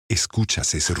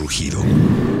¿Escuchas ese rugido?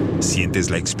 ¿Sientes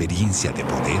la experiencia de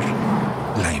poder?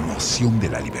 ¿La emoción de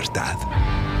la libertad?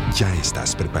 Ya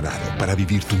estás preparado para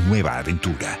vivir tu nueva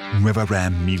aventura. Nueva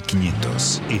Ram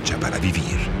 1500, hecha para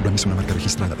vivir. Ram es una marca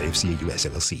registrada de FCA US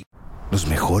LLC. Los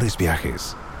mejores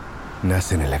viajes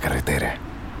nacen en la carretera.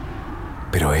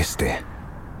 Pero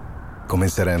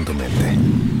comenzará en tu mente.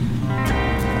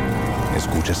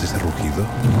 ¿Escuchas ese rugido?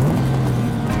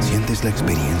 ¿Sientes la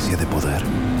experiencia de poder?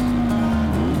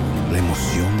 ¿La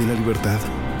emoción de la libertad?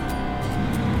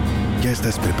 Ya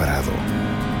estás preparado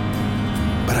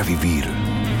para vivir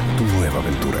tu nueva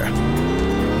aventura.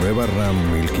 Nueva Ram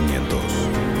 1500,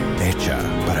 hecha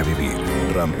para vivir.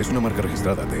 Ram es una marca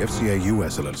registrada de FCA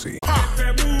US LLC.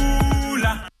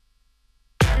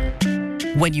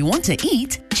 When you want to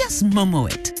eat, just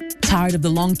Momo it. Tired of the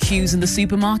long queues in the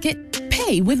supermarket?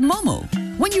 Pay with Momo.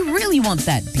 When you really want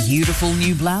that beautiful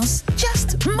new blouse,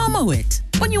 just Momo it.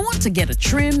 When you want to get a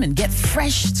trim and get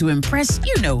fresh to impress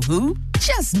you know who,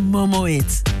 just Momo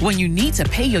it. When you need to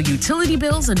pay your utility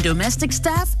bills and domestic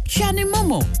staff, Chani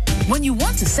Momo. When you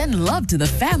want to send love to the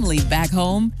family back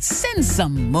home, send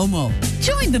some Momo.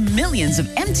 Join the millions of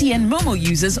MTN Momo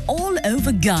users all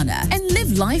over Ghana and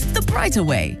live life the brighter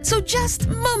way. So just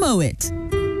Momo it.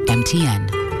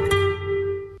 MTN.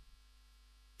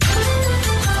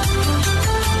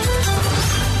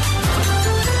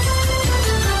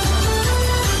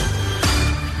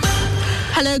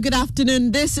 Hello, good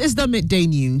afternoon. This is the Midday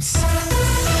News.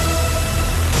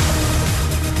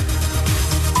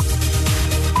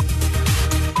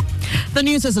 The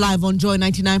news is live on Joy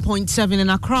 99.7 in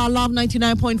Accra, Love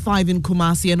 99.5 in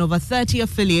Kumasi, and over 30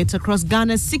 affiliates across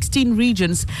Ghana's 16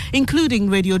 regions, including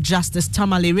Radio Justice,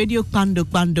 Tamale, Radio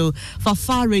Kwando,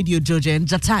 Fafa Radio Joje, and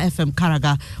Jata FM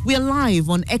Karaga. We are live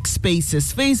on X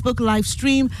Spaces, Facebook live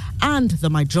stream, and the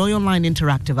My Joy Online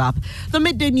interactive app. The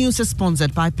Midday News is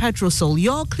sponsored by Petrosol,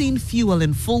 your clean fuel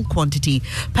in full quantity.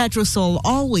 Petrosol,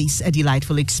 always a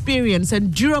delightful experience,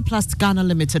 and Duraplast Ghana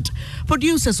Limited,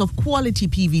 producers of quality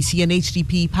PVC and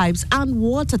HDP pipes and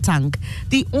water tank,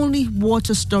 the only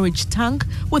water storage tank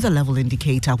with a level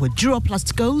indicator. Where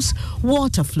Duraplast goes,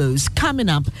 water flows. Coming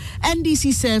up,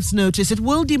 NDC serves notice it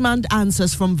will demand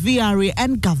answers from VRA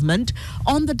and government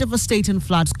on the devastating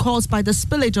floods caused by the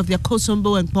spillage of the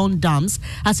Akosombo Dams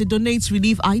as it donates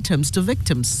relief items to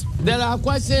victims. There are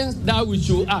questions that we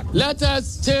should ask. Let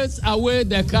us chase away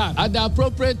the cat. At the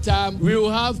appropriate time, we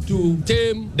will have to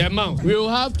tame the mouse. We will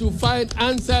have to find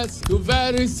answers to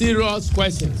very serious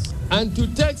questions and to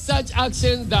take such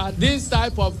action that this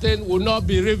type of thing will not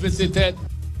be revisited.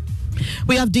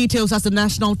 We have details as the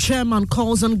national chairman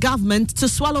calls on government to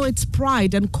swallow its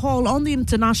pride and call on the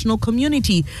international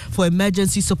community for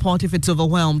emergency support if it's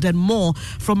overwhelmed, and more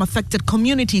from affected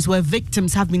communities where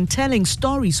victims have been telling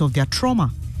stories of their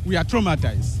trauma. We are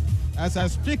traumatized. As I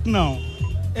speak now,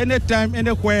 anytime,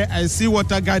 anywhere I see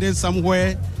water gathered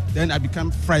somewhere, then I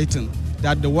become frightened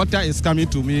that the water is coming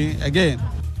to me again.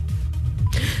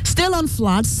 Still on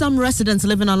floods, some residents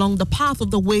living along the path of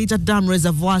the Volta Dam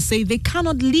Reservoir say they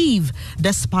cannot leave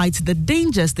despite the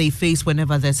dangers they face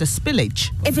whenever there's a spillage.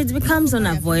 If it becomes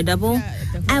unavoidable,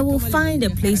 I will find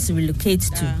a place to relocate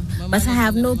to, but I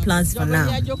have no plans for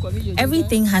now.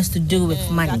 Everything has to do with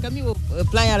money.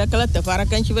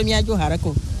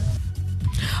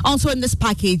 Also in this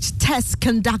package, tests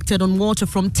conducted on water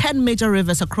from 10 major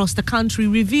rivers across the country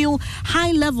reveal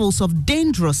high levels of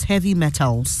dangerous heavy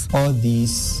metals. All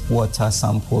these water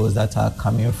samples that are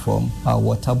coming from our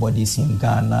water bodies in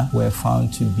Ghana were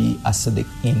found to be acidic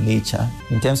in nature.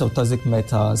 In terms of toxic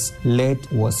metals, lead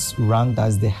was ranked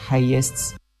as the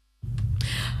highest.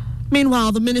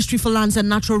 Meanwhile, the Ministry for Lands and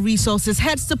Natural Resources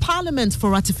heads to Parliament for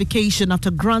ratification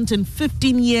after granting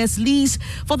 15 years lease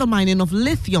for the mining of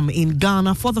lithium in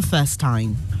Ghana for the first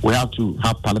time. We have to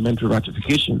have parliamentary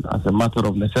ratification as a matter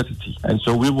of necessity. And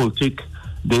so we will take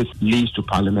this lease to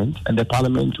Parliament, and the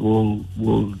Parliament will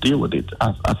deal with it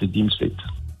as it deems fit.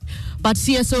 But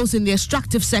CSOs in the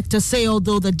extractive sector say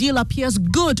although the deal appears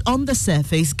good on the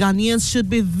surface, Ghanaians should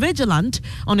be vigilant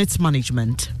on its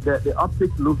management. The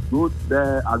optics looks good.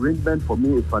 The arrangement for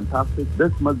me is fantastic.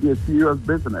 This must be a serious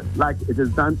business, like it is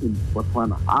done in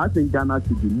Botswana. I think Ghana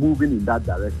should be moving in that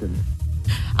direction.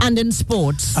 And in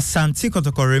sports, Asante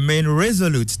Kotoko remain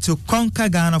resolute to conquer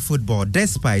Ghana football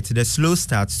despite the slow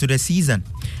start to the season.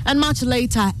 And much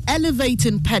later,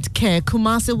 elevating pet care,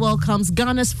 Kumasi welcomes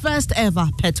Ghana's first ever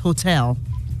pet hotel.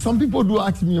 Some people do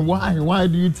ask me, why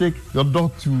do you take your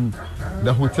dog to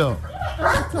the hotel?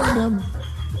 I tell them,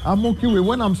 I'm okay with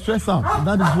when I'm stressed out.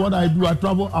 That is what I do. I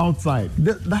travel outside.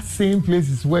 That same place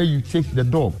is where you take the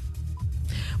dog.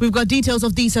 We've got details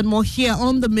of these and more here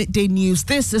on the Midday News.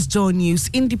 This is Joy News,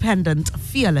 independent,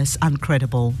 fearless and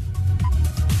credible.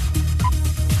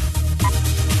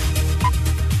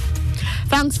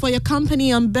 Thanks for your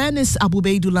company. I'm Bernice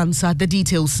Abubeidulansa. The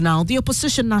details now. The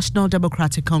opposition National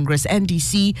Democratic Congress,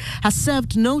 NDC, has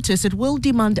served notice it will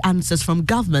demand answers from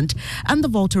government and the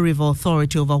Volta River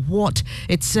Authority over what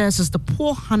it says is the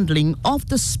poor handling of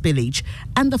the spillage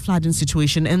and the flooding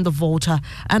situation in the Volta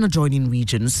and adjoining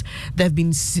regions. There's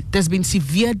been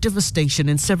severe devastation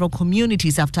in several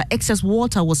communities after excess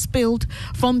water was spilled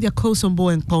from the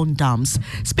Akosombo dams.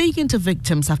 Speaking to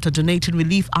victims after donating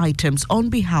relief items on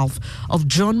behalf of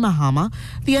John Mahama,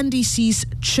 the NDC's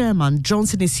chairman,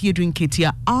 Johnson Esiedun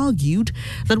Ketia, argued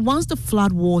that once the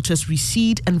flood waters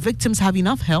recede and victims have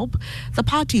enough help, the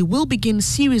party will begin a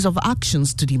series of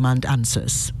actions to demand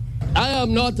answers. I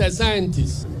am not a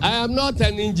scientist. I am not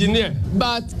an engineer.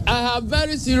 But I have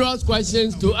very serious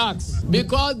questions to ask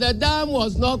because the dam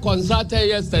was not constructed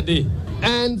yesterday.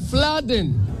 And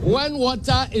flooding, when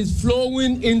water is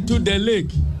flowing into the lake,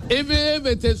 even if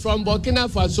it is from Burkina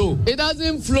Faso, it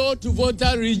doesn't flow to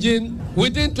Volta region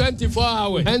within 24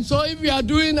 hours. And so if we are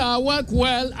doing our work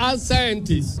well as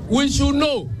scientists, we should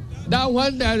know that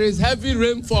when there is heavy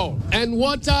rainfall and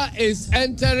water is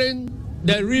entering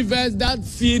the rivers that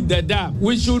feed the dam,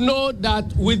 we should know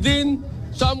that within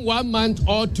some 1 month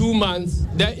or 2 months,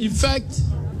 the effect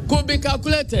could be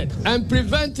calculated and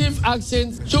preventive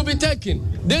actions should be taken.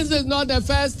 This is not the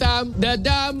first time the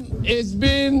dam is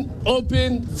being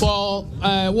opened for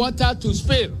water to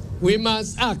spill. We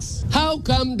must ask, how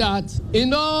come that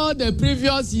in all the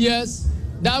previous years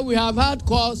that we have had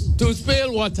cause to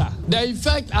spill water, the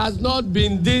effect has not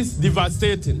been this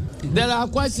devastating? There are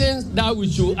questions that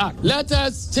we should ask. Let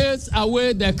us chase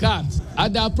away the cat.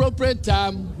 At the appropriate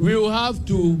time, we will have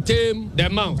to tame the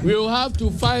mouse. We will have to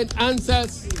find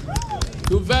answers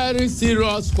to very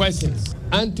serious questions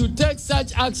and to take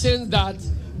such actions that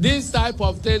this type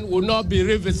of thing will not be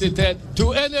revisited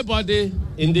to anybody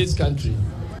in this country.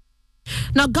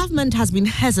 Now, government has been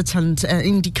hesitant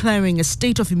in declaring a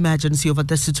state of emergency over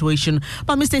the situation,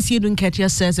 but Mr. Esiedun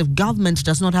Ketia says if government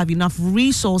does not have enough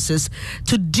resources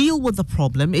to deal with the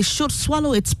problem, it should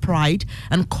swallow its pride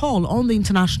and call on the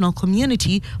international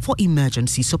community for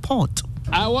emergency support.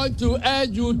 I want to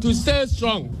urge you to stay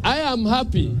strong. I am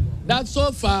happy that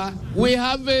so far we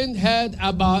haven't heard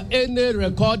about any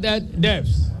recorded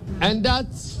deaths, and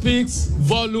that speaks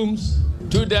volumes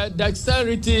to the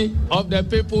dexterity of the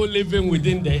people living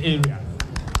within the area.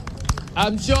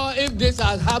 I'm sure if this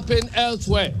had happened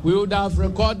elsewhere, we would have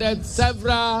recorded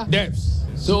several deaths.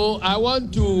 So I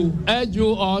want to urge you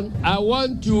on. I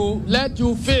want to let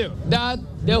you feel that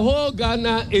the whole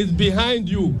Ghana is behind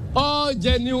you. All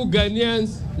genuine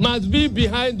Ghanaians must be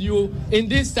behind you in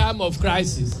this time of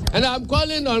crisis. And I'm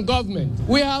calling on government.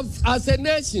 We have, as a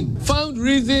nation, found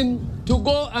reason to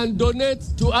go and donate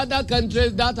to other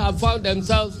countries that have found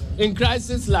themselves in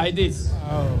crisis like this.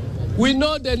 We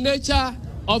know the nature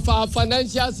of our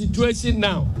financial situation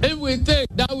now. If we think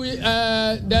that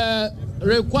the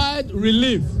required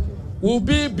relief will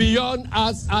be beyond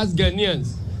us as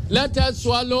Ghanaians, let us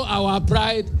swallow our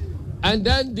pride and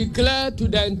then declare to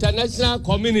the international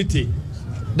community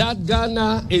that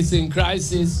Ghana is in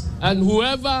crisis and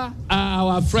whoever are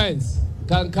our friends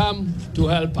can come to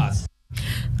help us.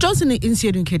 Johnson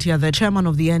Esiedun Ketia, the chairman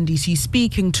of the NDC,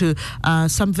 speaking to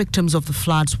some victims of the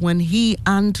floods when he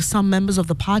and some members of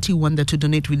the party went there to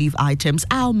donate relief items.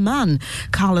 Our man,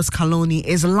 Carlos Kaloni,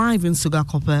 is live in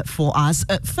Sugakope for us.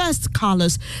 First,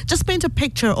 Carlos, just paint a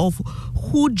picture of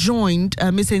who joined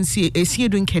Mr.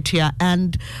 Esiedun Ketia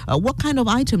and what kind of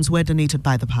items were donated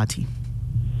by the party.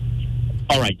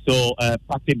 All right, so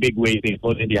party bigwigs,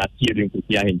 including the Esiedun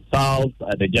Ketia himself,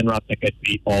 the general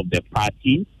secretary of the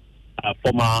party,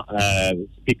 former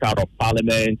Speaker of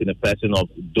Parliament in the person of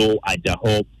Do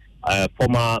Ajaho,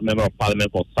 former Member of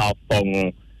Parliament for South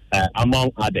Tong,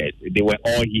 among others. They were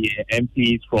all here,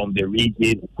 MPs from the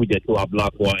region, Kujetua,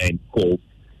 Blackwell, and Co.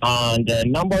 And a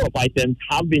number of items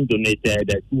have been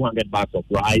donated, 200 bags of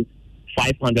rice,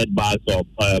 500 bags of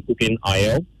cooking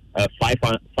oil,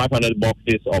 500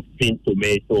 boxes of tinned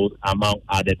tomatoes, among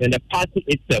others. And the party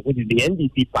itself, which is the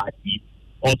NDC party,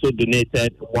 also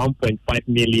donated 1.5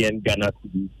 million Ghana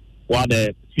cedis, while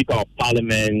the Speaker of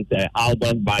Parliament,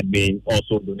 Alban Bagbin,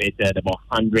 also donated about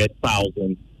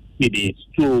 100,000 cedis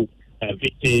to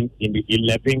victims in the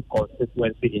 11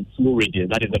 constituency in 2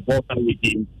 regions, that is the Volta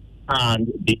region and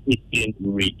the Eastern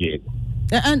region.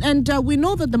 And we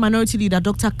know that the minority leader,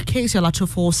 Dr. Casey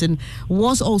Alacho-Forson,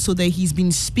 was also there. He's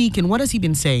been speaking. What has he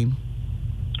been saying?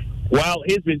 Well,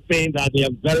 he's been saying that they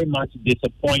are very much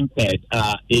disappointed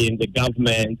in the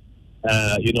government,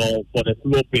 for the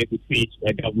slow pace with which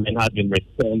the government has been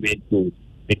responding to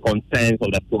the concerns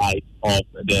of the plight of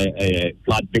the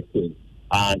flood victims.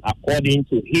 And according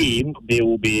to him, they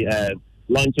will be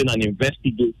launching an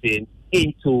investigation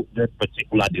into this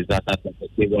particular disaster to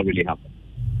see what really happened.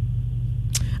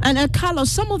 And Carlos,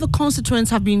 some of the constituents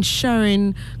have been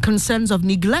sharing concerns of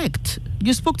neglect.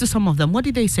 You spoke to some of them. What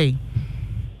did they say?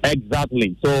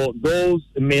 Exactly. So those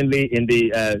mainly in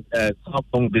the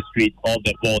Southern district of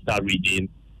the Volta region,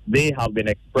 they have been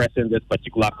expressing this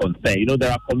particular concern.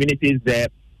 There are communities there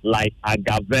like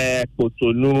Agave,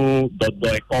 Cotonou,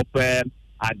 Dodoekope,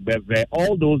 Agbeve,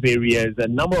 all those areas. A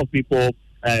number of people,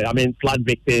 flood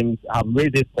victims, have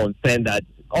raised this concern that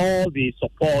all the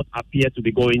support appears to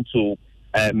be going to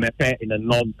Mepe in the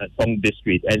North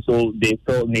district, and so they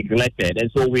feel neglected.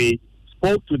 And so we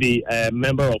spoke to the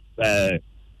member of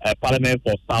Parliament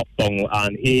for South Tongue,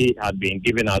 and he has been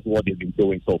giving us what they've been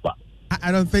doing so far.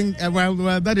 I don't think,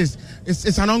 that is,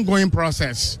 it's an ongoing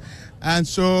process. And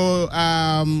so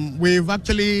we've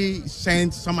actually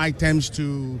sent some items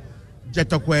to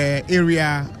Jetokwe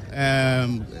area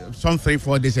some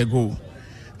 3-4 days ago.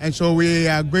 And so we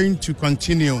are going to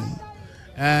continue.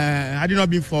 Had it not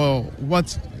been for what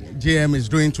JM is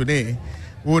doing today,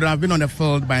 we would have been on the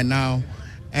field by now.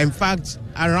 In fact,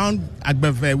 around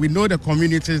Agbeve, we know the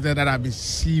communities that have been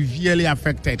severely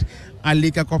affected.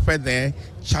 Alika Kope there,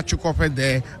 Chachu Kope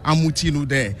there, Amutinu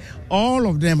there. All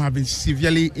of them have been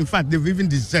severely, in fact, they've even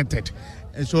deserted.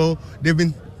 And so they've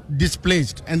been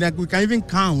displaced. And we can even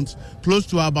count close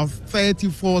to about 30,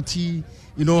 40,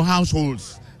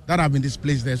 households that have been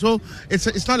displaced there. So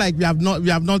it's not like we have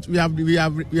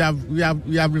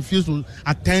refused to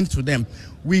attend to them.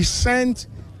 We sent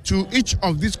to each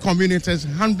of these communities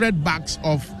 100 bags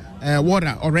of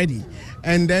water already.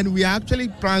 And then we are actually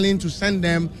planning to send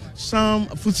them some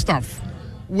foodstuff,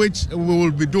 which we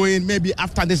will be doing maybe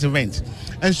after this event.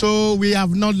 And so we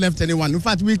have not left anyone. In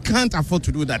fact, we can't afford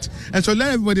to do that. And so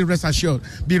let everybody be rest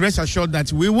assured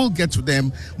that we will get to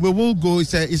them. We will go.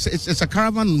 It's a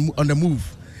caravan on the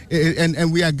move.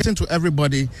 And we are getting to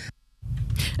everybody.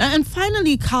 And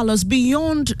finally, Carlos,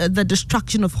 beyond the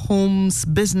destruction of homes,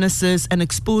 businesses, and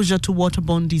exposure to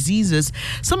waterborne diseases,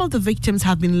 some of the victims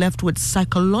have been left with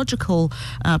psychological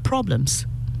problems.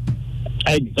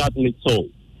 Exactly so.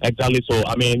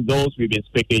 Those we've been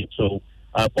speaking to,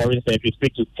 for instance, if you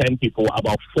speak to 10 people,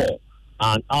 about 4,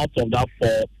 and out of that 4,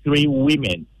 3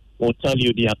 women will tell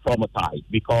you they are traumatized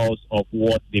because of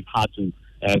what they've had to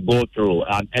go through.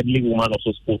 An elderly woman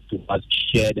also spoke to us,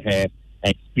 shared her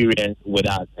experience with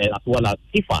us, as well as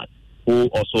Tifat, who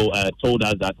also told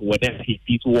us that whenever he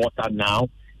sees water now,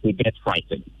 he gets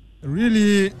frightened.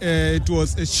 Really, it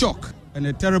was a shock and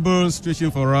a terrible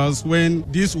situation for us when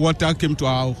this water came to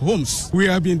our homes. We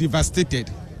have been devastated.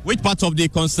 Which part of the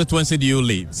constituency do you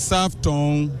live? South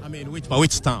Tongue.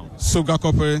 Which town?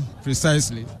 Sogakope,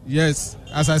 precisely. Yes,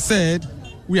 as I said,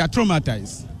 we are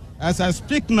traumatized. As I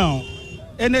speak now,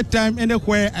 anytime,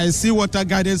 anywhere I see water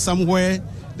gathered somewhere,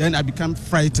 then I become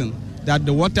frightened that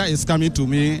the water is coming to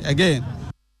me again.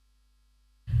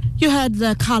 You heard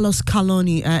Carlos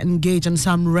Caloni engage on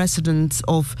some residents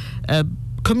of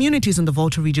communities in the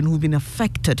Volta region who've been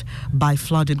affected by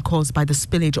flooding caused by the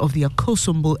spillage of the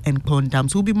Akosombo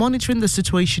dams. We'll be monitoring the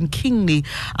situation keenly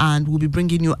and we'll be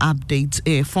bringing you updates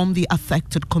from the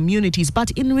affected communities.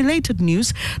 But in related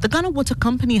news, the Ghana Water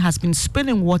Company has been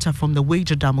spilling water from the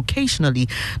Wager Dam occasionally.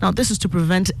 Now, this is to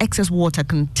prevent excess water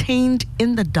contained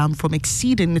in the dam from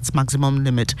exceeding its maximum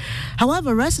limit.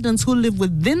 However, residents who live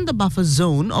within the buffer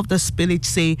zone of the spillage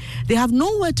say they have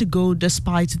nowhere to go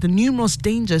despite the numerous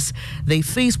dangers they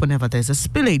face whenever there's a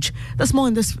spillage. There's more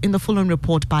in the following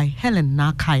report by Helen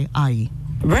Nakai Ai.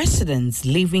 Residents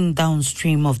living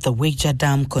downstream of the Wager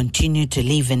Dam continue to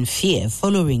live in fear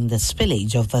following the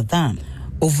spillage of the dam.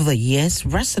 Over the years,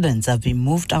 residents have been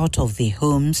moved out of their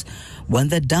homes when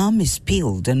the dam is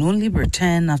spilled and only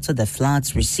return after the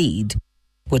floods recede.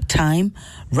 With time,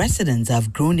 residents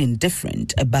have grown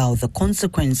indifferent about the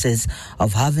consequences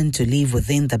of having to live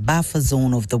within the buffer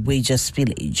zone of the Wager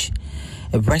spillage.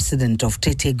 A resident of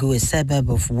Tetegu, a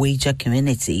suburb of Wager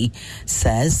community,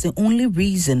 says the only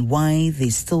reason why they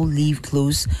still live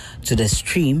close to the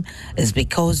stream is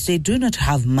because they do not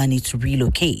have money to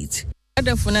relocate.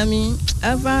 The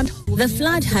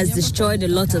flood has destroyed a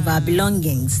lot of our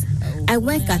belongings. I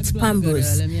work at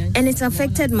Pambros, and it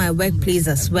affected my workplace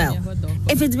as well.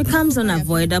 If it becomes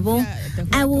unavoidable,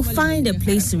 I will find a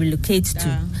place to relocate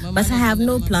to, but I have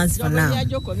no plans for now.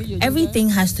 Everything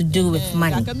has to do with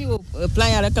money.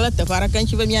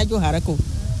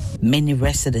 Many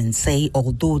residents say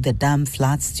although the dam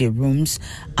floods their rooms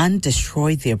and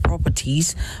destroy their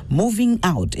properties, moving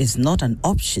out is not an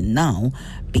option now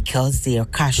because they are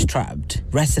cash-strapped.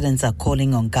 Residents are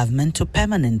calling on government to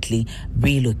permanently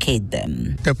relocate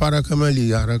them. There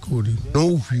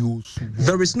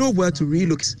is nowhere to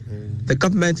relocate. The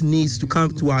government needs to come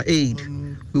to our aid.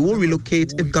 We will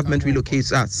relocate if government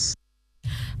relocates us.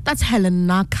 That's Helen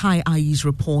Nakai Ai's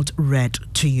report read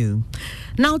to you.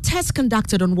 Now, tests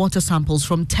conducted on water samples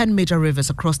from 10 major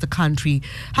rivers across the country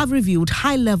have revealed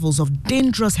high levels of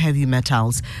dangerous heavy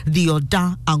metals. The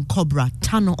Oda, Ankobra,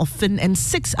 Tano, Ofin, and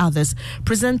 6 others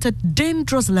presented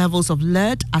dangerous levels of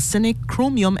lead, arsenic,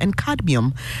 chromium, and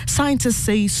cadmium. Scientists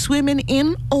say swimming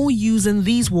in or using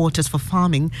these waters for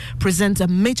farming presents a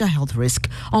major health risk.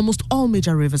 Almost all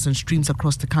major rivers and streams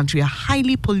across the country are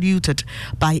highly polluted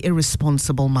by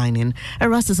irresponsible mining.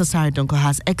 Erastus Asaridonko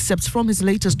has excerpts from his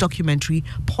latest documentary,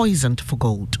 Poisoned for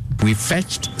Gold. We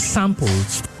fetched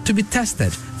samples to be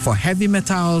tested for heavy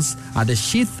metals at the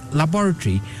Sheath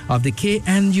Laboratory of the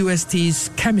KNUST's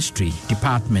Chemistry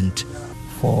Department.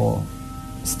 For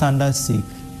standard's sake,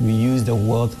 we use the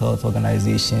World Health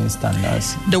Organization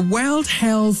standards. The World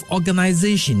Health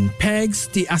Organization pegs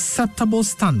the acceptable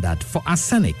standard for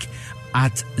arsenic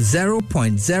at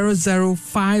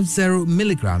 0.0050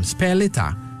 milligrams per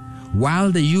liter,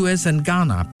 while the US and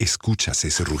Ghana. Escuchas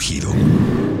ese rugido.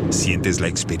 Sientes la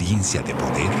experiencia de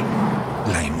poder,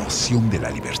 la emoción de la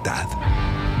libertad.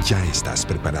 Ya estás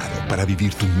preparado para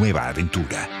vivir tu nueva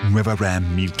aventura. Nueva Ram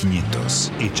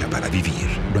 1500, hecha para vivir.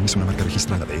 Ram es una marca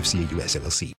registrada de FCA US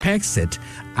LLC. Pegs it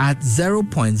at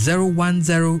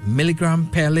 0.010 milligram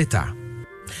per liter.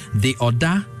 The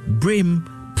Oda, Brim,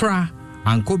 Pra,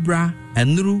 Ankobra,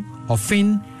 Enru,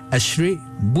 Ofin, Ashre,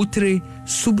 Butre,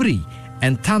 Subri,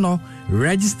 and Tano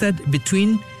registered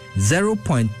between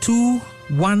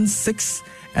 0.216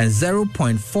 and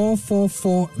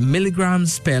 0.444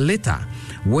 milligrams per liter,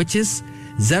 which is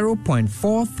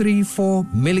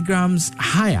 0.434 milligrams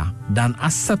higher than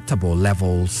acceptable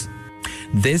levels.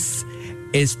 This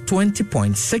is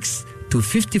 20.6 to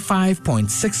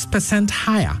 55.6%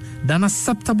 higher than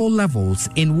acceptable levels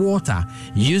in water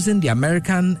using the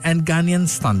American and Ghanaian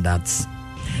standards.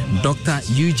 Dr.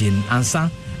 Eugene Ansah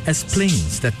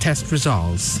explains the test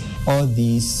results. All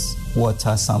these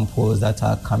water samples that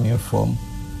are coming from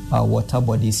our water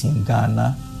bodies in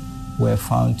Ghana were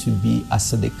found to be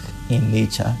acidic in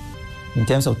nature. In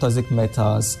terms of toxic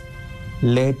metals,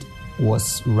 lead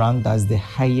was ranked as the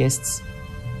highest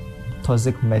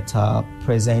toxic metal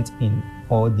present in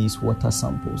all these water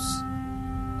samples.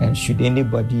 And should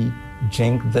anybody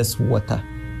drink this water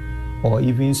or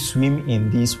even swim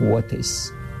in these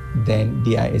waters, then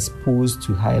they are exposed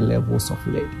to high levels of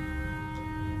lead.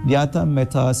 The other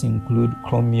metals include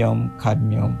chromium,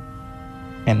 cadmium,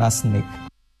 and arsenic.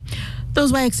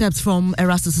 Those were excerpts from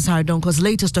Erastus Asaridonko's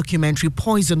latest documentary,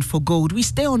 Poisoned for Gold. We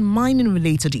stay on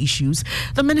mining-related issues.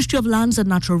 The Ministry of Lands and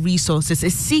Natural Resources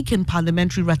is seeking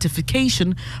parliamentary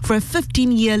ratification for a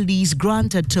 15-year lease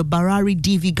granted to Barari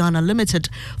DV Ghana Limited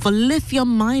for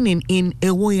lithium mining in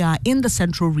Ewoya in the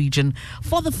central region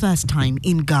for the first time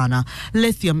in Ghana.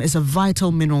 Lithium is a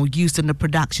vital mineral used in the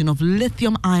production of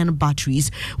lithium-ion batteries,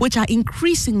 which are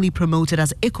increasingly promoted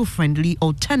as eco-friendly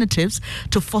alternatives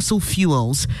to fossil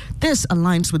fuels. This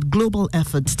aligns with global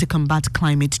efforts to combat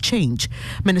climate change.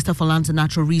 Minister for Lands and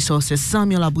Natural Resources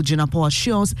Samuel Abujinapo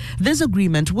assures this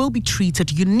agreement will be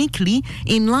treated uniquely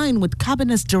in line with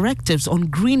Cabinet's directives on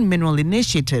green mineral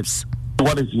initiatives.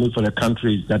 What is unique for the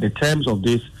country is that the terms of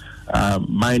this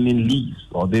mining lease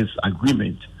or this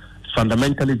agreement is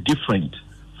fundamentally different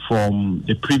from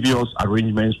the previous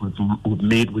arrangements we've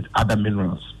made with other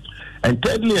minerals. And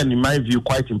thirdly, and in my view,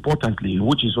 quite importantly,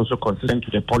 which is also consistent to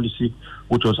the policy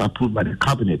which was approved by the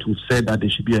Cabinet, who said that there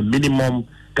should be a minimum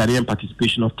Ghanaian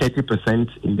participation of 30%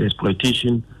 in the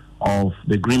exploitation of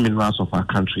the green minerals of our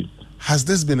country. Has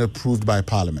this been approved by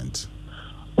Parliament?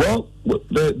 Well,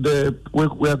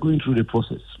 we are going through the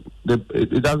process.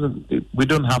 We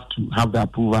don't have to have the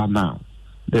approval now.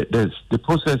 The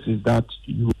process is that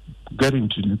you get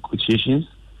into negotiations,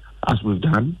 as we've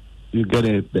done. You get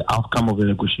the outcome of the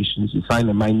negotiations. You sign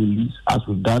a mining lease, as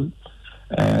we've done,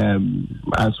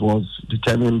 as was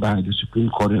determined by the Supreme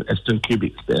Court in the Eastern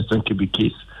Cubic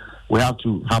case. We have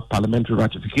to have parliamentary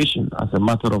ratification as a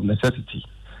matter of necessity.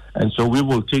 And so we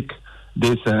will take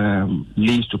this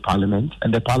lease to Parliament,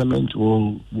 and the Parliament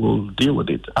will deal with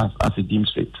it as it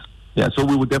deems fit. Yeah, so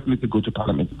we will definitely go to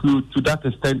Parliament. To that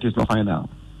extent, it's not final,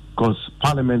 because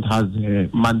Parliament has a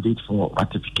mandate for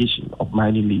ratification of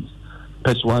mining lease,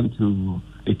 pursuant to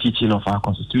the teaching of our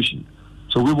Constitution.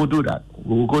 So we will do that.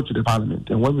 We will go to the Parliament,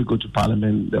 and when we go to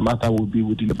Parliament, the matter will be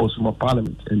within the bosom of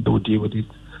Parliament, and they'll deal with it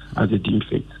as they deem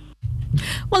fit.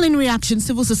 Well, in reaction,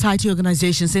 civil society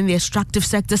organizations in the extractive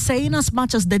sector saying as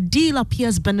much as the deal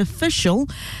appears beneficial,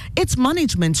 its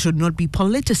management should not be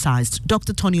politicized.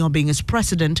 Dr. Tony Obing is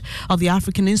president of the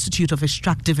African Institute of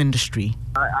Extractive Industry.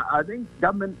 I think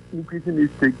government increasing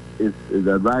its stake is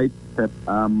the right step.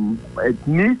 It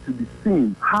needs to be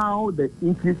seen how the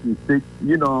increase in stake,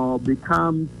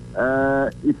 becomes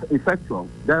effectual.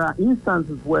 There are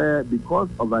instances where, because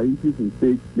of our increase in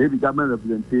stake, maybe government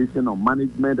representation or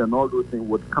management and all those things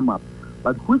would come up.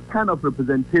 But which kind of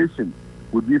representation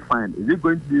would we find? Is it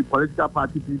going to be political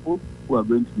party people who are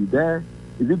going to be there?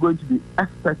 Is it going to be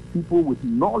expert people with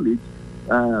knowledge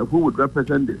who would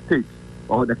represent the state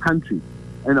or the country?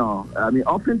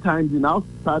 Oftentimes in our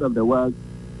side of the world,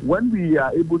 when we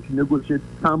are able to negotiate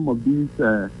some of these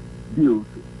deals,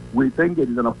 we think it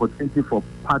is an opportunity for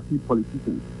party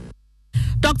politicians.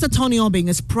 Dr. Tony Obing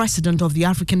is president of the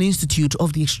African Institute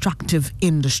of the Extractive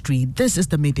Industry. This is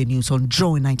the Midday News on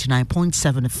Joy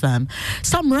 99.7 FM.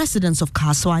 Some residents of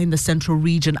Kaswa in the central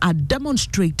region are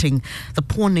demonstrating the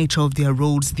poor nature of their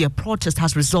roads. Their protest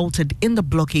has resulted in the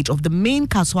blockage of the main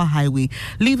Kaswa highway,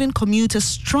 leaving commuters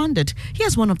stranded.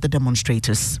 Here's one of the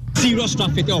demonstrators. Serious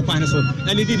traffic and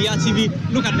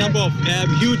look at the number of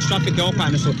huge traffic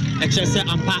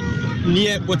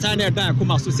near Botania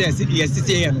Kuma says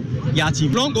yes,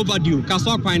 long overdue.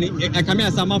 Kaswa Quine, a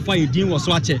camera sama for a dean was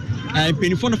watching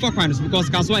Penifon for Quines because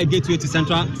Kaswa gateway to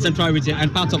central region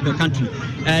and parts of the country.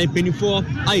 Penifo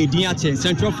Diache,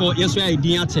 Central for Yeswa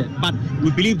Diache. But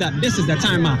we believe that this is the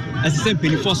time as the same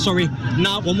Penifo, sorry,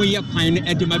 now when we are Quine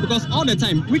Edema because all the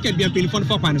time we can be a Penifon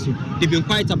for Quines. They've been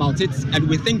quiet about it, and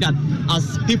we think that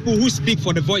as people who speak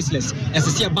for the voiceless, as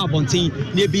I see about Bontin,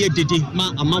 maybe a Didi,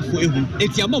 Ma, a month for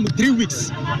it's your mom 3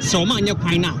 weeks. So, man, you're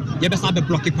quite now. You better have a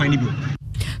block.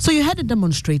 So you had a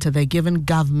demonstrator there giving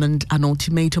government an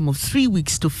ultimatum of 3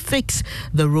 weeks to fix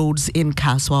the roads in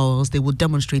Kaswa, or else they will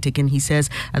demonstrate again. He says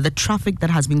the traffic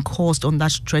that has been caused on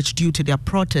that stretch due to their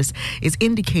protest is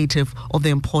indicative of the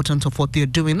importance of what they're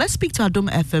doing. Let's speak to Adom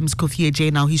FM's Kofi J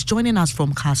now. He's joining us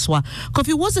from Kaswa.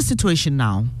 Kofi, what's the situation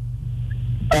now?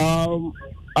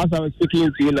 As I was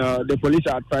speaking to you now, the police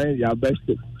are trying their best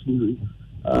to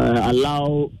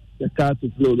allow the car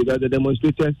to flow because the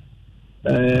demonstrators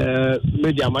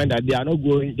made their mind that they are not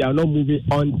moving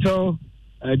until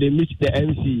they meet the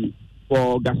MC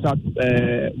for Gassat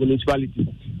municipality.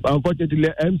 But unfortunately,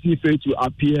 the MC failed to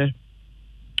appear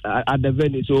at the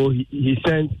venue, so he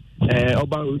sent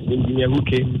urban roads engineer who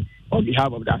came on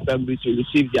behalf of the assembly to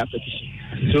receive their petition.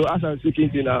 So as I'm speaking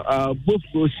to you now, both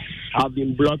roads have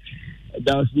been blocked.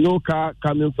 There's no car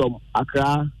coming from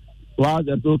Accra, while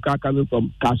there's no car coming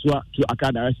from Kaswa to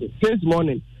Accra direction. Since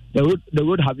morning, the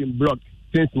road have been blocked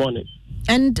since morning.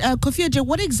 And Kofi J,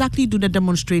 what exactly do the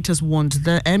demonstrators want?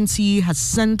 The MC has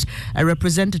sent a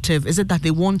representative. Is it that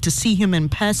they want to see him in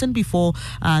person before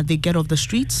they get off the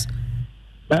streets?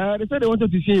 They said they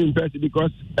wanted to see him in person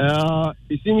because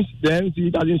it seems the MC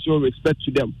doesn't show respect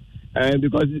to them.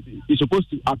 Because he's supposed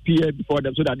to appear before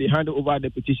them so that they hand over the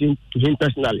petition to him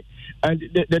personally. And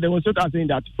the demonstrators are saying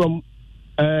that from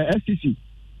SCC,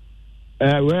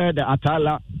 where the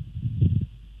Atala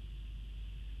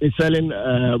is selling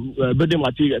building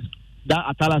materials, that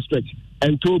Atala stretch,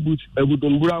 and toll booths,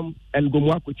 Budumburam and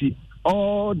Gomwakuti,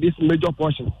 all this major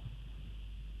portion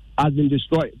has been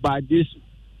destroyed by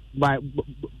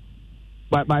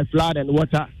flood and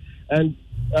water. And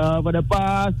for the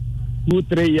past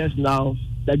 2-3 years now,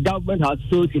 the government has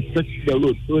failed to fix the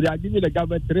road. So they are giving the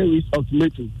government 3 weeks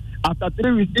ultimatum. After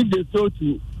 3 weeks, if they fail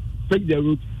to fix the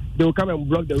road, they will come and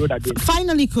block the road again.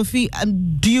 Finally, Kofi,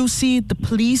 do you see the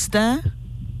police there?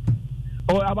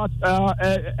 About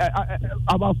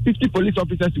 50 police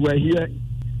officers were here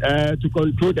to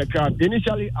control the crowd.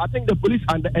 Initially, I think the police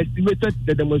underestimated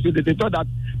the demonstrators. They thought that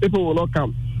people will not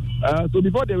come. So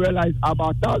before they realized,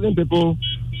 about 1,000 people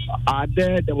are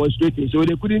there demonstrating. So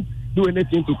they couldn't do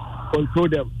anything to control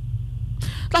them.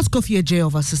 That's Kofi J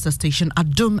of our sister station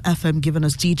Adom FM giving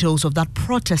us details of that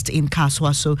protest in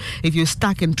Kaswa. So if you're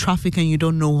stuck in traffic and you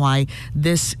don't know why,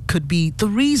 this could be the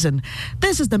reason.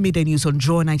 This is the Midday News on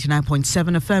Joy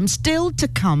 99.7 FM. Still to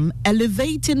come,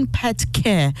 elevating pet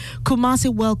care. Kumasi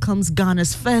welcomes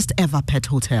Ghana's first ever pet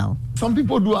hotel. Some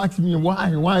people do ask me,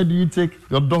 why do you take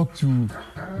your dog to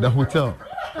the hotel?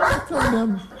 I tell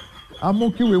them, I'm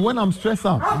okay with when I'm stressed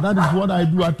out. That is what I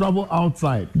do. I travel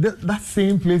outside. That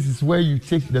same place is where you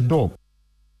take the dog.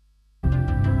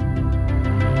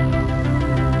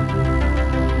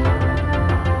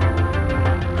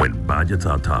 When budget budgets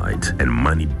are tight and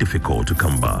money difficult to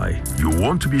come by. You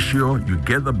want to be sure you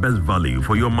get the best value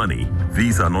for your money.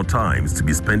 These are not times to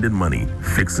be spending money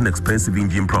fixing expensive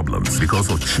engine problems because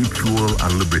of cheap fuel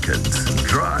and lubricants.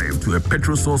 Drive to a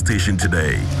petrol source station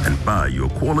today and buy your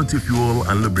quality fuel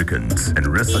and lubricants, and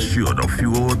rest assured of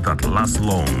fuel that lasts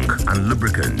long and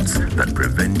lubricants that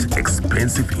prevent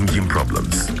expensive engine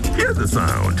problems. Hear the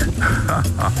sound.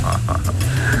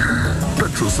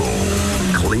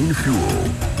 Petrosol, clean fuel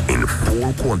in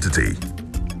full quantity.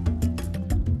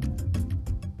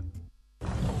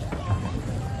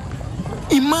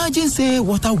 Imagine say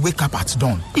water wake up at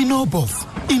dawn. E no buff,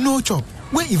 e no chop.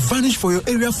 When it vanish for your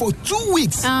area for 2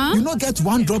 weeks, you not get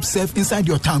one drop safe inside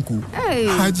your tank. Hey.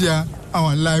 Hajia,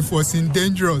 our life was in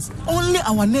dangerous. Only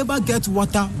our neighbor gets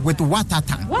water with water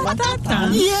tank. Water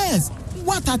tank? Yes,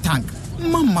 water tank.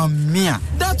 Mamma mia,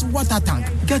 that water tank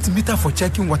gets meter for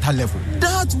checking water level.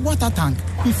 That water tank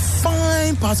be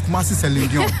fine past Kumasi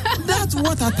Selenium. That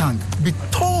water tank be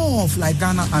tough like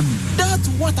Ghana Army. That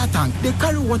water tank, they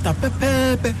carry water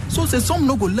pepe, so say some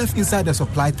no go left inside the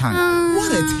supply tank.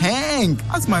 What a tank!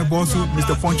 That's my boss,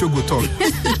 Mr. Poncho go talk.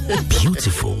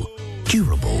 Beautiful,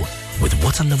 durable, with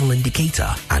water level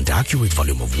indicator and accurate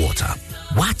volume of water.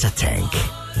 Water tank.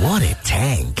 What a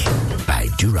tank! By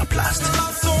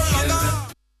Duraplast.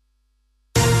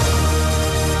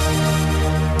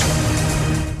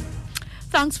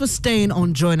 Thanks for staying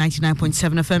on Joy 99.7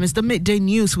 FM. It's the midday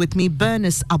news with me,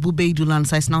 Bernice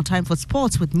Abubeidulansa. It's now time for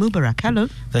sports with Mubarak. Hello.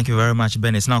 Thank you very much,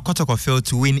 Bernice. Now, Kotoko failed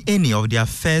to win any of their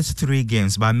first 3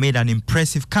 games, but made an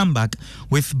impressive comeback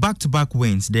with back-to-back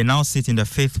wins. They now sit in the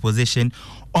 5th position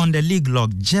on the league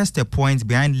log, just a point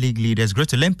behind league leaders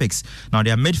Great Olympics. Now,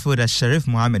 their midfielder Sharif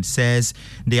Mohammed says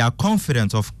they are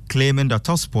confident of claiming the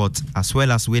top spot as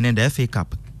well as winning the FA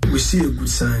Cup. We see a good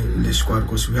sign in the squad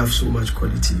because we have so much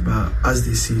quality. But as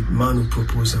they say, man will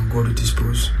propose and God will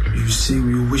dispose. You say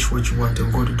you wish what you want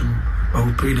and God will do. But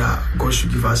we pray that God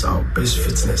should give us our best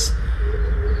fitness.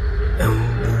 And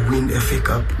we'll win FA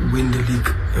Cup, win the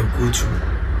league, and go to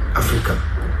Africa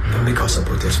and make our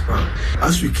supporters proud.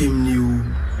 As we came new,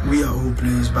 we are all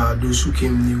players, but those who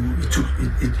came new,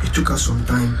 it took us some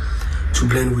time to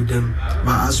blend with them.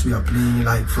 But as we are playing,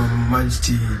 like from match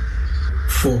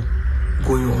 4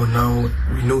 going on now,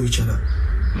 we know each other.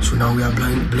 So now we are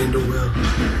blending well.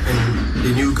 And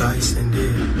the new guys and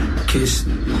the kids,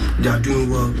 they are doing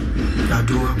well. They are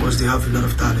doing well because they have a lot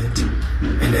of talent.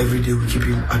 And every day we keep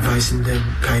advising them,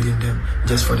 guiding them,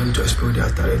 just for them to explore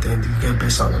their talent and get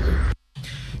best out of it.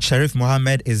 Sharif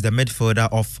Mohammed is the midfielder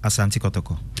of Asante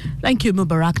Kotoko. Thank you,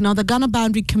 Mubarak. Now, the Ghana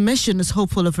Boundary Commission is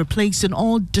hopeful of replacing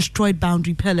all destroyed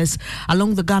boundary pillars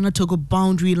along the Ghana-Togo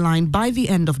boundary line by the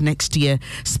end of next year.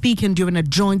 Speaking during a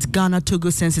joint Ghana-Togo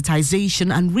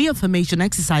sensitization and reaffirmation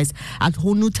exercise at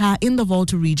Honuta in the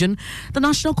Volta region, the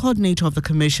national coordinator of the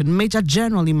commission, Major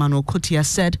General Emmanuel Kotia,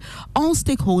 said all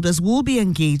stakeholders will be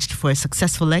engaged for a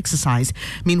successful exercise.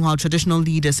 Meanwhile, traditional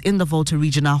leaders in the Volta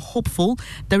region are hopeful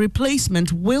the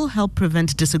replacement will help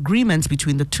prevent disagreements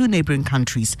between the two neighboring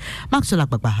countries. Maxwell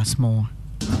Agbagba has more.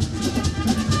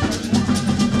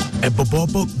 A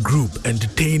Bobobo group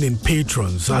entertaining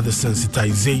patrons at the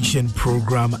sensitization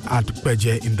program at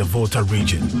Peje in the Volta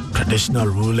region. Traditional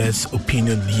rulers,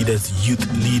 opinion leaders, youth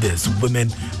leaders, women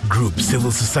groups,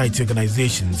 civil society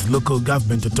organizations, local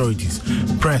government authorities,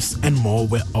 press and more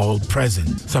were all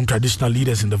present. Some traditional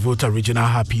leaders in the Volta region are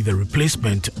happy the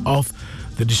replacement of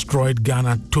the destroyed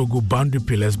Ghana-Togo boundary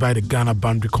pillars by the Ghana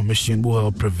Boundary Commission will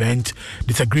help prevent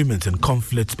disagreements and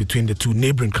conflicts between the two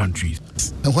neighboring countries.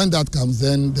 And when that comes,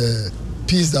 then the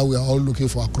peace that we are all looking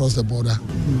for across the border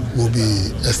will be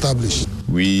established.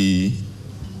 We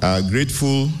are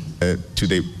grateful to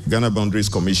the Ghana Boundaries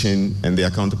Commission and their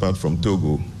counterpart from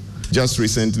Togo. Just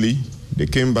recently, they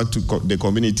came back to the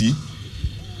community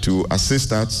to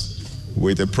assist us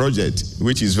with a project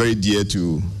which is very dear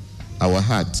to our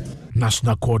heart.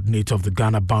 National Coordinator of the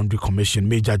Ghana Boundary Commission,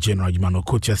 Major General Emmanuel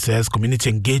Kotia, says community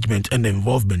engagement and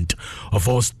involvement of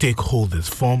all stakeholders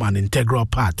form an integral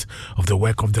part of the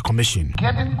work of the Commission.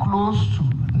 Getting close to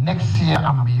next year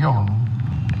and beyond,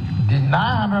 the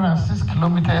 906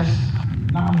 kilometers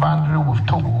boundary with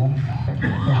Togo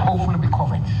will hopefully be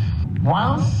covered.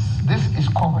 Once this is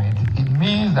covered, it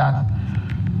means that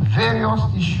various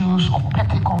issues of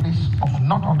petty conflicts of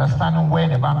not understanding where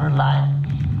the boundary line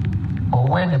or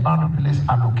where the boundary pillars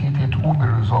are located will be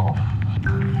resolved.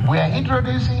 We are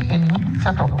introducing a new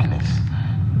set of pillars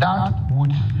that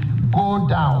would go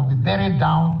down, be buried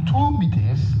down 2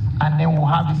 meters, and then we'll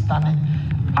have it standing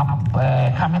up,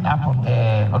 coming up on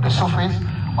the surface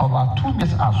of about 2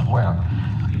 meters as well.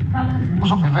 This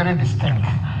will be very distinct,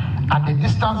 and the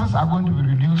distances are going to be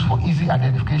reduced used for easy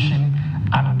identification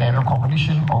and the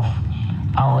recognition of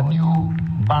our new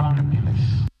boundary pillars.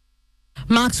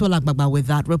 Maxwell Agbagba with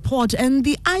that report. And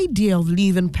the idea of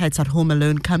leaving pets at home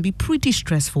alone can be pretty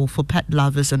stressful for pet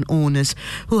lovers and owners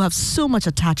who have so much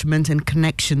attachment and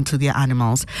connection to their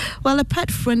animals. Well, a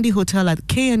pet-friendly hotel at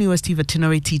KNUST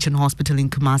Veterinary Teaching Hospital in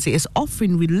Kumasi is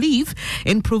offering relief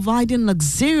in providing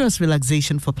luxurious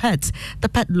relaxation for pets. The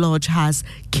pet lodge has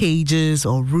cages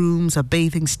or rooms, a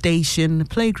bathing station,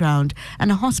 playground,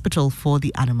 and a hospital for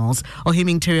the animals. Ohim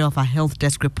Interior of our health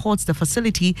desk reports the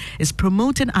facility is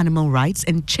promoting animal rights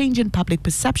and changing public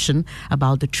perception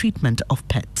about the treatment of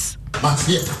pets.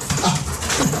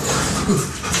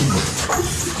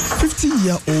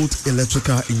 50-year-old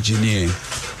electrical engineer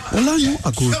Olanyo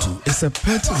Agotu is a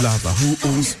pet lover who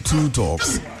owns 2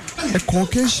 dogs, a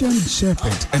Caucasian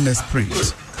Shepherd and a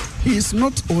Sprint. He is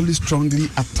not only strongly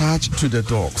attached to the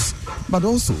dogs, but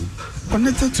also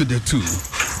connected to the 2,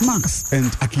 Max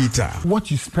and Akita.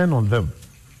 What you spend on them,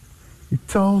 it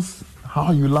tells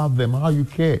how you love them, how you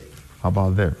care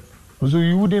about them. So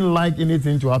you wouldn't like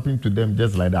anything to happen to them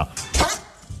just like that.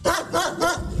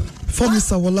 For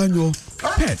Mr. Wolanyo,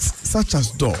 pets such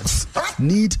as dogs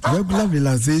need regular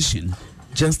relaxation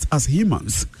just as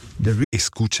humans.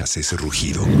 ¿Escuchas ese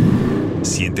rugido?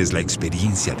 ¿Sientes la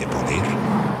experiencia de poder?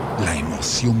 ¿La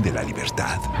emoción de la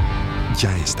libertad?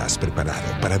 Ya estás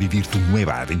preparado para vivir tu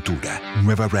nueva aventura.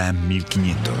 Nueva Ram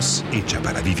 1500, hecha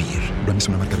para vivir. Ram es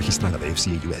una marca registrada de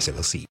FCA US LLC.